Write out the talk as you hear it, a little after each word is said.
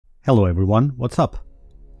Hello everyone, what's up?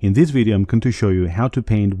 In this video I'm going to show you how to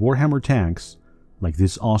paint Warhammer tanks like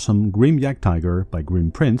this awesome Grim Jagdtiger by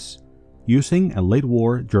Grim Prince using a late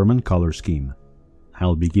war German color scheme.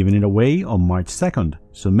 I'll be giving it away on March 2nd,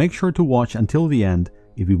 so make sure to watch until the end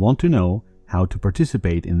if you want to know how to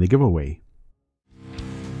participate in the giveaway.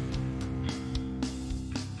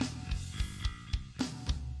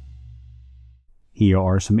 Here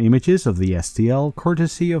are some images of the STL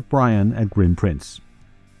courtesy of Brian at Grim Prince.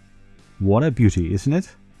 What a beauty, isn't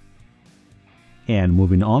it? And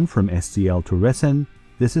moving on from STL to resin,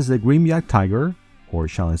 this is the Grim Jagdtiger, or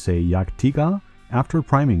shall I say Jagdtiger, after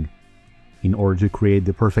priming. In order to create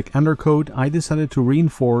the perfect undercoat, I decided to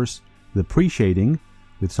reinforce the pre-shading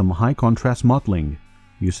with some high contrast modeling,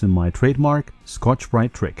 using my trademark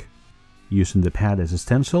Scotch-Brite trick. Using the pad as a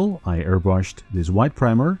stencil, I airbrushed this white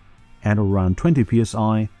primer at around 20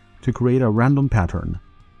 psi to create a random pattern.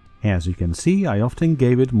 As you can see, I often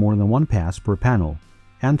gave it more than one pass per panel,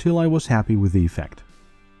 until I was happy with the effect.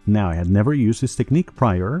 Now, I had never used this technique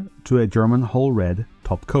prior to a German whole red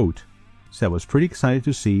top coat, so I was pretty excited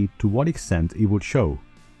to see to what extent it would show.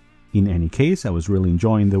 In any case, I was really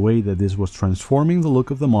enjoying the way that this was transforming the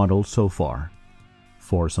look of the model so far.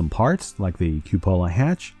 For some parts, like the cupola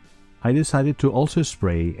hatch, I decided to also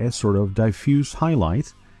spray a sort of diffuse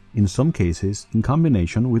highlight, in some cases in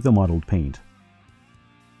combination with the modeled paint.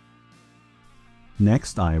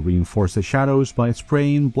 Next, I reinforced the shadows by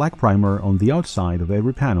spraying black primer on the outside of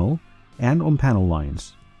every panel and on panel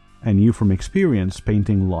lines. I knew from experience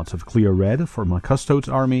painting lots of clear red for my Custodes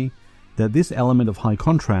army that this element of high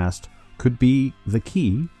contrast could be the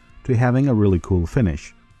key to having a really cool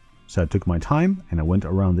finish. So I took my time and I went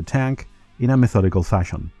around the tank in a methodical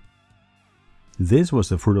fashion. This was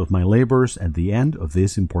the fruit of my labors at the end of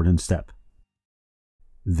this important step.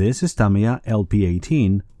 This is Tamiya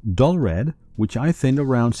LP18 dull red, which I thinned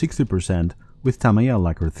around 60% with Tamiya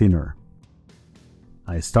lacquer thinner.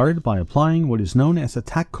 I started by applying what is known as a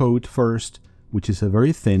tack coat first, which is a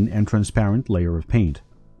very thin and transparent layer of paint.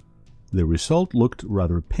 The result looked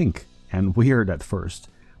rather pink and weird at first,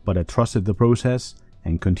 but I trusted the process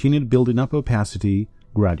and continued building up opacity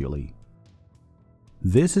gradually.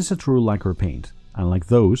 This is a true lacquer paint, unlike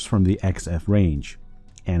those from the XF range,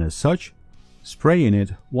 and as such, spraying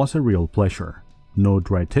it was a real pleasure. No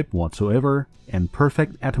dry tip whatsoever, and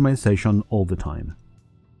perfect atomization all the time.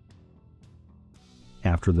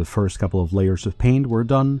 After the first couple of layers of paint were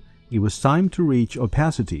done, it was time to reach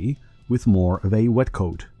opacity with more of a wet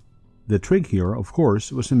coat. The trick here, of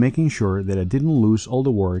course, was in making sure that I didn't lose all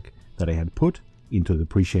the work that I had put into the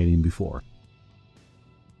pre-shading before.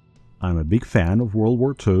 I'm a big fan of World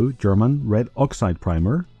War II German red oxide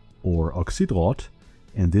primer, or Oxidrot,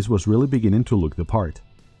 and this was really beginning to look the part.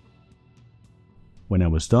 When I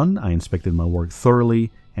was done, I inspected my work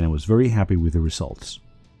thoroughly and I was very happy with the results.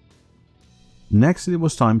 Next, it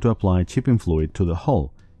was time to apply chipping fluid to the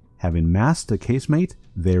hull, having masked the casemate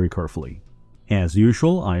very carefully. As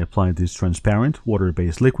usual, I applied this transparent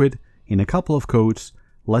water-based liquid in a couple of coats,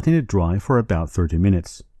 letting it dry for about 30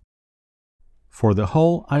 minutes. For the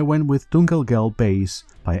hull, I went with Dunkelgelb base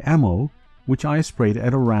by Ammo, which I sprayed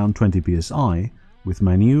at around 20 psi with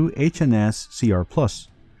my new HNS CR+,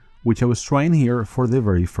 which I was trying here for the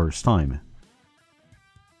very first time.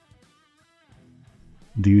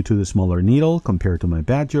 Due to the smaller needle compared to my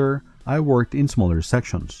Badger, I worked in smaller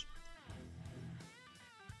sections.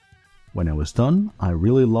 When I was done, I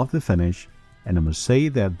really loved the finish, and I must say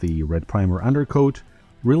that the red primer undercoat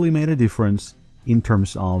really made a difference in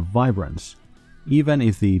terms of vibrance, even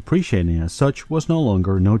if the pre-shading as such was no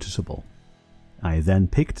longer noticeable. I then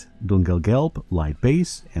picked Dunkelgelb light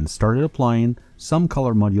base and started applying some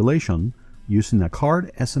color modulation using a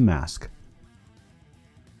card as a mask.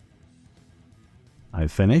 I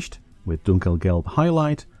finished with Dunkelgelb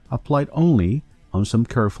highlight applied only on some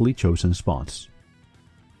carefully chosen spots.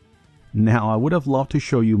 Now, I would have loved to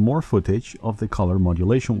show you more footage of the color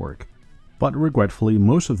modulation work, but regretfully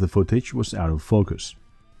most of the footage was out of focus.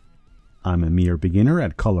 I'm a mere beginner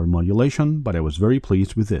at color modulation, but I was very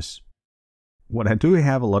pleased with this. What I do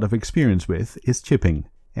have a lot of experience with is chipping,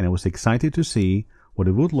 and I was excited to see what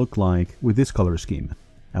it would look like with this color scheme.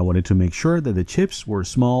 I wanted to make sure that the chips were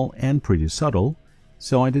small and pretty subtle,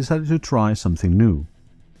 so I decided to try something new,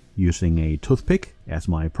 using a toothpick as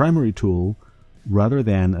my primary tool rather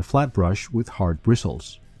than a flat brush with hard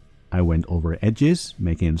bristles. I went over edges,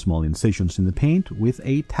 making small incisions in the paint with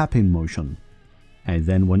a tapping motion. I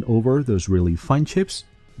then went over those really fine chips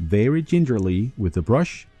very gingerly with the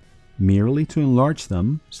brush, merely to enlarge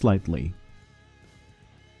them slightly.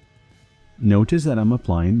 Notice that I'm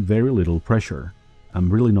applying very little pressure. I'm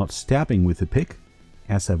really not stabbing with the pick,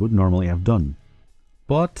 as I would normally have done,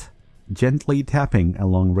 but gently tapping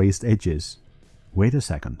along raised edges. Wait a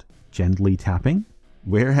second, gently tapping?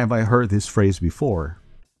 Where have I heard this phrase before?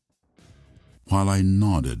 While I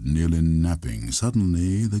nodded, nearly napping,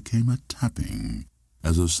 suddenly there came a tapping,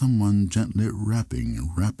 as of someone gently rapping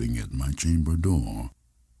at my chamber door.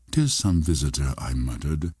 "'Tis some visitor," I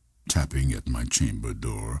muttered, "tapping at my chamber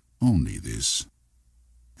door, only this,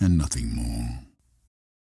 and nothing more."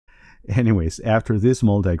 Anyways, after this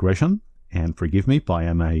small digression, and forgive me, I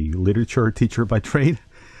am a literature teacher by trade,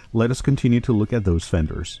 let us continue to look at those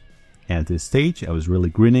fenders. At this stage, I was really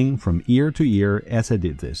grinning from ear to ear as I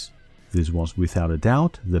did this. This was without a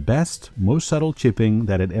doubt the best, most subtle chipping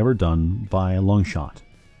that I'd ever done by a long shot.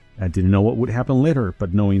 I didn't know what would happen later,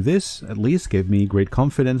 but knowing this at least gave me great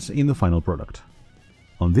confidence in the final product.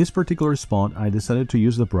 On this particular spot, I decided to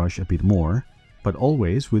use the brush a bit more, but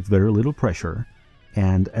always with very little pressure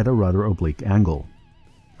and at a rather oblique angle.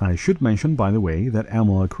 I should mention, by the way, that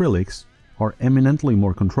ammo acrylics are eminently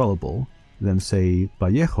more controllable than, say,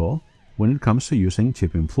 Vallejo when it comes to using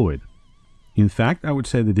chipping fluid. In fact, I would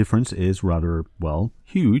say the difference is rather, well,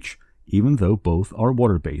 huge, even though both are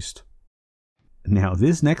water-based. Now,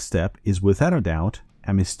 this next step is without a doubt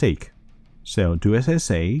a mistake. So do as I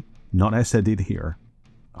say, not as I did here.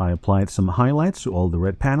 I applied some highlights to all the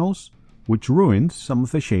red panels, which ruined some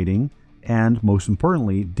of the shading and, most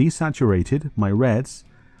importantly, desaturated my reds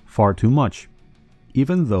far too much,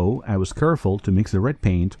 even though I was careful to mix the red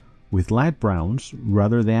paint with light browns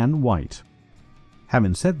rather than white.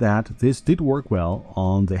 Having said that, this did work well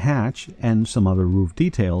on the hatch and some other roof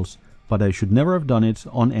details, but I should never have done it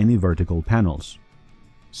on any vertical panels.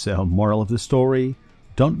 So, moral of the story,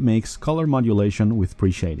 don't mix color modulation with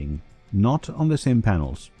pre-shading, not on the same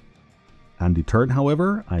panels. Undeterred,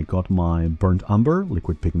 however, I got my burnt umber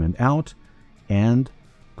liquid pigment out and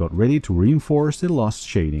got ready to reinforce the lost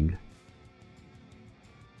shading.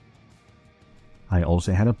 I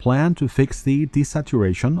also had a plan to fix the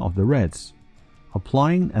desaturation of the reds,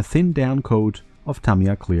 applying a thin down coat of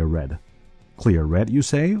Tamiya Clear Red. Clear Red, you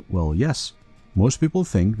say? Well, yes. Most people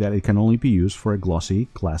think that it can only be used for a glossy,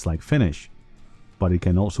 glass-like finish, but it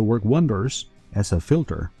can also work wonders as a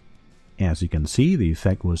filter. As you can see, the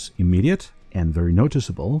effect was immediate and very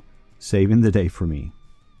noticeable, saving the day for me.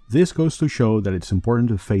 This goes to show that it's important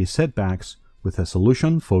to face setbacks with a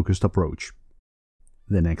solution-focused approach.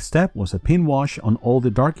 The next step was a pin wash on all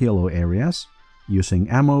the dark yellow areas, using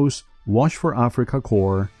Ammo's Wash for Africa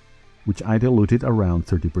core, which I diluted around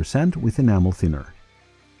 30% with enamel thinner.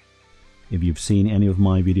 If you've seen any of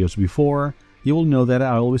my videos before, you will know that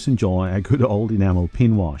I always enjoy a good old enamel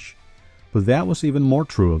pin wash. But that was even more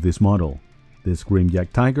true of this model. This Grim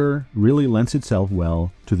Jagdtiger really lends itself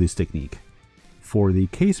well to this technique. For the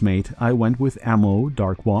casemate, I went with Ammo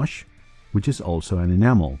Dark Wash, which is also an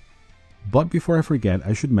enamel. But before I forget,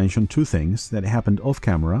 I should mention two things that happened off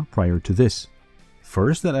camera prior to this.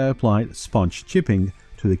 First, that I applied sponge chipping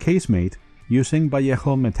to the casemate using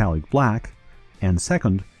Vallejo Metallic Black, and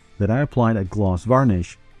second, that I applied a gloss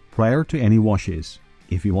varnish prior to any washes.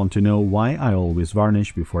 If you want to know why I always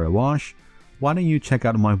varnish before I wash, why don't you check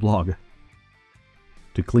out my blog.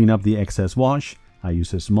 To clean up the excess wash, I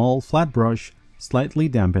use a small flat brush slightly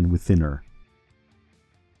dampened with thinner.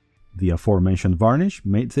 The aforementioned varnish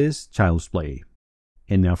made this child's play.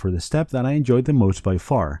 And now for the step that I enjoyed the most by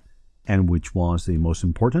far, and which was the most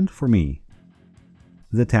important for me.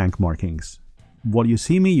 The tank markings. What you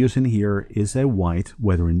see me using here is a white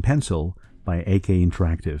weathering pencil by AK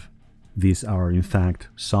Interactive. These are in fact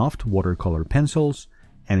soft watercolor pencils,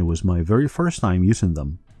 and it was my very first time using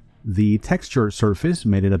them. The textured surface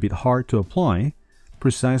made it a bit hard to apply,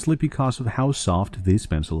 precisely because of how soft these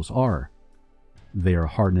pencils are. Their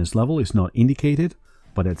hardness level is not indicated,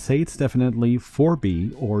 but I'd say it's definitely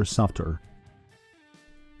 4B or softer.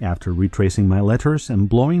 After retracing my letters and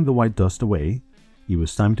blowing the white dust away, it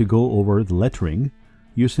was time to go over the lettering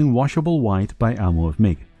using Washable White by Ammo of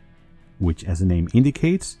MIG, which, as the name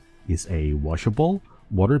indicates, is a washable,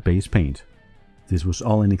 water-based paint. This was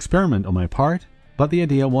all an experiment on my part, but the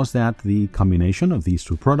idea was that the combination of these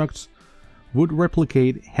two products would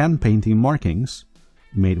replicate hand-painting markings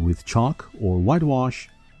made with chalk or whitewash,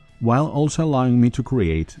 while also allowing me to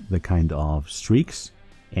create the kind of streaks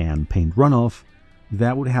and paint runoff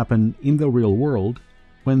that would happen in the real world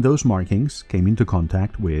when those markings came into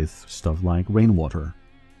contact with stuff like rainwater.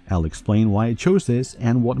 I'll explain why I chose this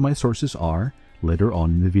and what my sources are later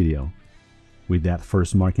on in the video. With that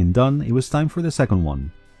first marking done, it was time for the second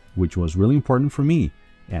one, which was really important for me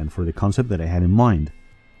and for the concept that I had in mind.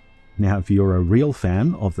 Now, if you're a real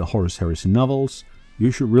fan of the Horus Heresy novels,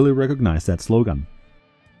 you should really recognize that slogan.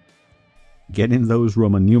 Getting those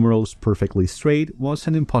Roman numerals perfectly straight was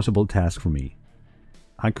an impossible task for me.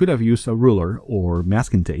 I could have used a ruler or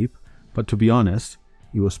masking tape, but to be honest,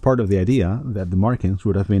 it was part of the idea that the markings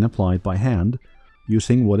would have been applied by hand,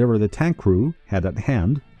 using whatever the tank crew had at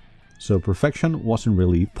hand, so perfection wasn't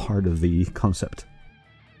really part of the concept.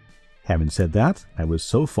 Having said that, I was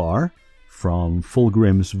so far from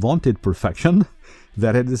Fulgrim's vaunted perfection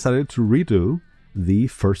that I decided to redo the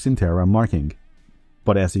first Intera marking.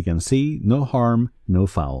 But as you can see, no harm, no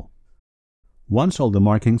foul. Once all the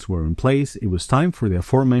markings were in place, it was time for the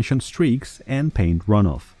aforementioned streaks and paint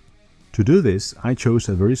runoff. To do this, I chose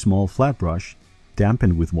a very small flat brush,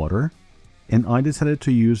 dampened with water, and I decided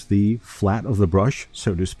to use the flat of the brush,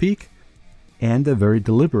 so to speak, and a very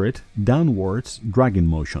deliberate downwards dragging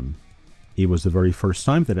motion. It was the very first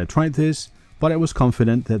time that I tried this, but I was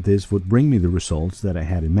confident that this would bring me the results that I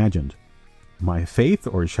had imagined. My faith,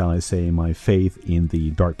 or shall I say my faith in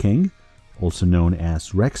the Dark King, also known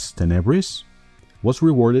as Rex Tenebris, was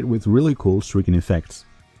rewarded with really cool streaking effects.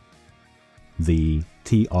 The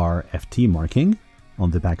TRFT marking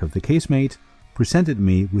on the back of the casemate presented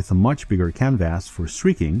me with a much bigger canvas for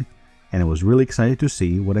streaking, and I was really excited to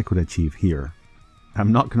see what I could achieve here.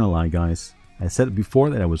 I'm not gonna lie guys, I said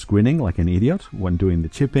before that I was grinning like an idiot when doing the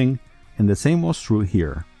chipping, and the same was true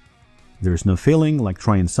here. There's no feeling like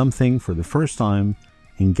trying something for the first time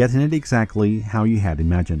and getting it exactly how you had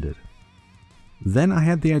imagined it. Then I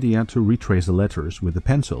had the idea to retrace the letters with a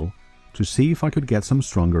pencil to see if I could get some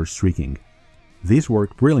stronger streaking. This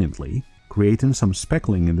worked brilliantly, creating some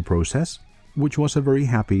speckling in the process, which was a very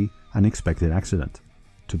happy, unexpected accident.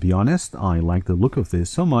 To be honest, I liked the look of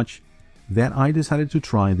this so much that I decided to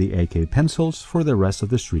try the AK pencils for the rest of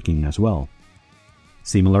the streaking as well.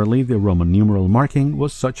 Similarly, the Roman numeral marking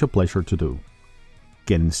was such a pleasure to do.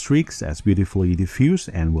 Getting streaks as beautifully diffuse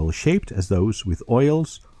and well-shaped as those with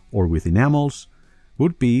oils or with enamels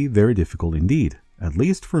would be very difficult indeed, at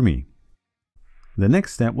least for me. The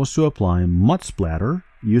next step was to apply mud splatter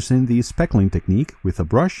using the speckling technique with a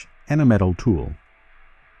brush and a metal tool.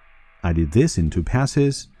 I did this in 2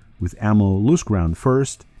 passes, with ammo loose ground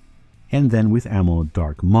first, and then with ammo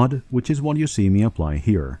dark mud, which is what you see me apply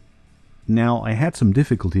here. Now, I had some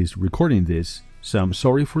difficulties recording this, so I'm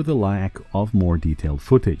sorry for the lack of more detailed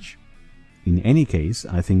footage. In any case,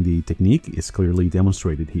 I think the technique is clearly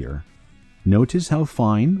demonstrated here. Notice how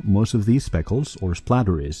fine most of these speckles or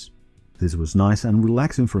splatter is. This was nice and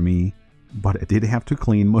relaxing for me, but I did have to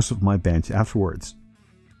clean most of my bench afterwards.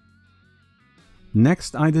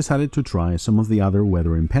 Next, I decided to try some of the other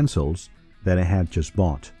weathering pencils that I had just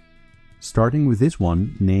bought. Starting with this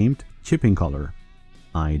one named Chipping Color.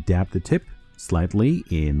 I dabbed the tip slightly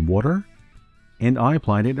in water, and I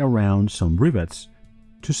applied it around some rivets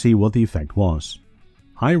to see what the effect was.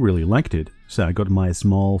 I really liked it, so I got my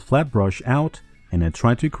small flat brush out and I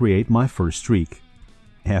tried to create my first streak.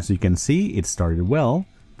 As you can see, it started well,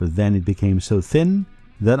 but then it became so thin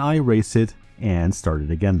that I erased it and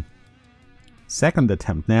started again. Second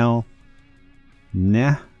attempt now.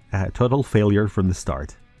 Nah, a total failure from the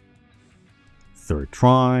start. Third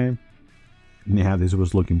try. Yeah, this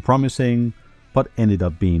was looking promising, but ended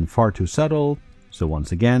up being far too subtle, so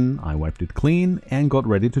once again I wiped it clean and got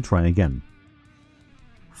ready to try again.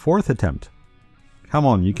 Fourth attempt. Come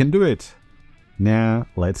on, you can do it! Nah,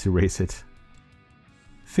 let's erase it.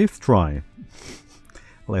 Fifth try.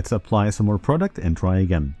 Let's apply some more product and try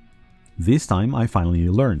again. This time I finally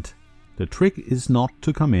learned. The trick is not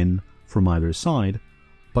to come in from either side,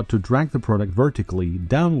 but to drag the product vertically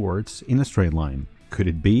downwards in a straight line. Could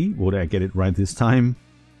it be? Would I get it right this time?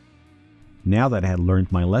 Now that I had learned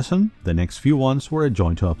my lesson, the next few ones were a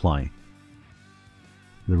joy to apply.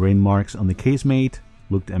 The rain marks on the casemate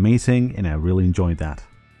looked amazing and I really enjoyed that.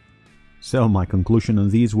 So my conclusion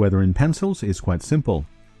on these weathering pencils is quite simple.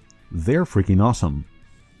 They're freaking awesome.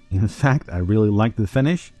 In fact, I really like the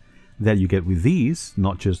finish that you get with these,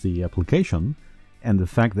 not just the application, and the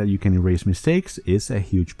fact that you can erase mistakes is a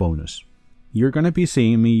huge bonus. You're gonna be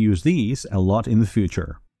seeing me use these a lot in the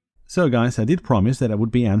future. So guys, I did promise that I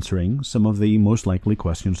would be answering some of the most likely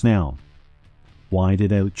questions now. Why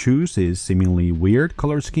did I choose this seemingly weird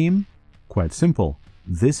color scheme? Quite simple.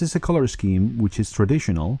 This is a color scheme which is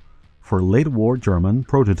traditional for late war German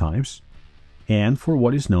prototypes and for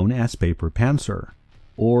what is known as paper Panzer,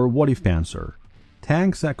 or what if Panzer,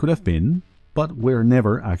 tanks that could have been, but were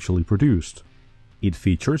never actually produced. It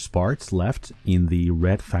features parts left in the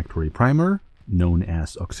red factory primer, known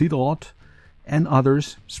as Oxidrot, and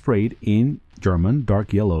others sprayed in German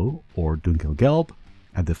dark yellow or Dunkelgelb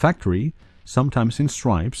at the factory, sometimes in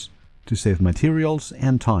stripes, to save materials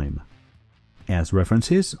and time. As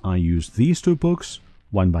references, I used these 2 books,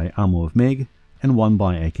 one by Ammo of MiG and one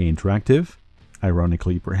by AK Interactive,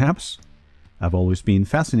 ironically perhaps. I've always been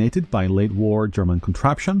fascinated by late war German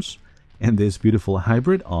contraptions and this beautiful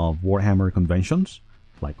hybrid of Warhammer conventions,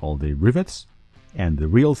 like all the rivets, and the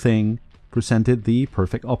real thing presented the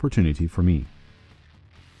perfect opportunity for me.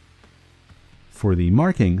 For the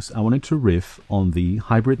markings, I wanted to riff on the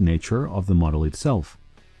hybrid nature of the model itself,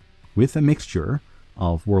 with a mixture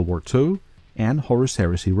of World War II and Horus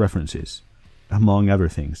Heresy references, among other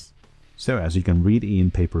things. So as you can read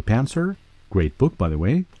in Paper Panzer, great book by the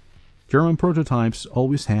way, German prototypes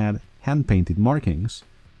always had hand-painted markings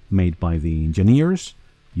made by the engineers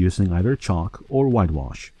using either chalk or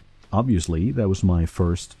whitewash. Obviously, that was my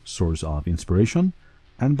first source of inspiration,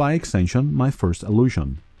 and by extension, my first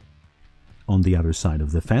illusion. On the other side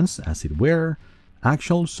of the fence, as it were,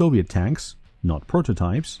 actual Soviet tanks, not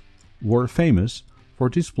prototypes, were famous for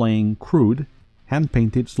displaying crude,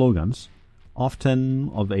 hand-painted slogans, often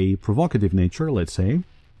of a provocative nature, let's say,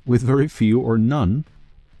 with very few or none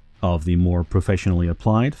of the more professionally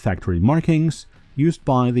applied factory markings used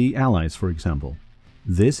by the Allies, for example.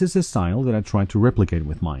 This is a style that I tried to replicate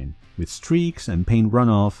with mine, with streaks and paint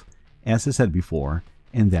runoff, as I said before,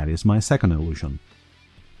 and that is my second illusion.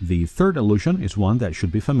 The third illusion is one that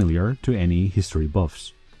should be familiar to any history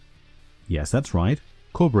buffs. Yes, that's right,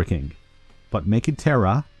 Cobra King, but make it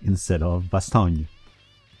Terra instead of Bastogne.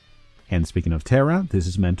 And speaking of Terra, this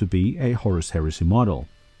is meant to be a Horus Heresy model,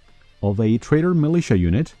 of a traitor militia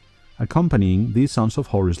unit accompanying the Sons of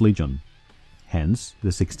Horus Legion, hence the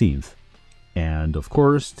 16th. And of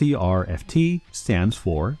course, the RFT stands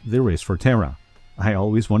for the Race for Terra. I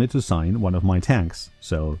always wanted to sign one of my tanks,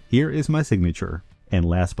 so here is my signature. And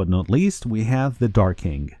last but not least, we have the Dark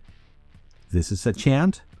King. This is a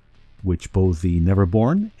chant, which both the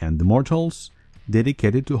Neverborn and the Mortals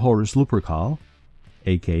dedicated to Horus Lupercal,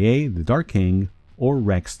 aka the Dark King or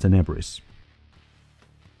Rex Tenebris.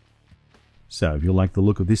 So if you like the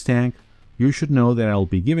look of this tank, you should know that I'll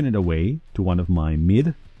be giving it away to one of my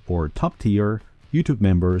mid or top tier YouTube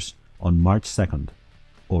members on March 2nd.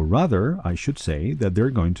 Or rather, I should say that they're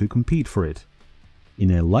going to compete for it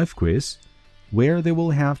in a live quiz where they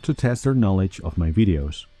will have to test their knowledge of my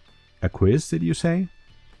videos. A quiz, did you say?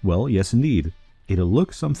 Well, yes indeed. It'll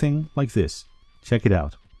look something like this. Check it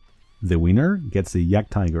out. The winner gets the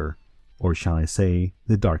Jagdtiger, or shall I say,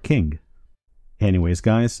 the Dark King. Anyways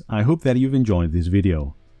guys, I hope that you've enjoyed this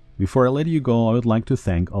video. Before I let you go, I would like to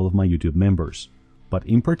thank all of my YouTube members, but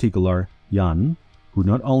in particular Jan, who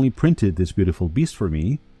not only printed this beautiful beast for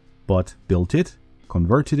me, but built it,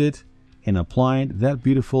 converted it, and applied that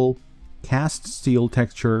beautiful cast steel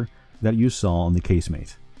texture that you saw on the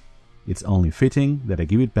casemate. It's only fitting that I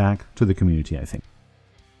give it back to the community, I think.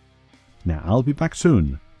 Now I'll be back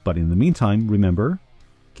soon, but in the meantime, remember,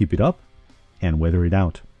 keep it up and weather it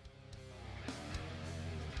out.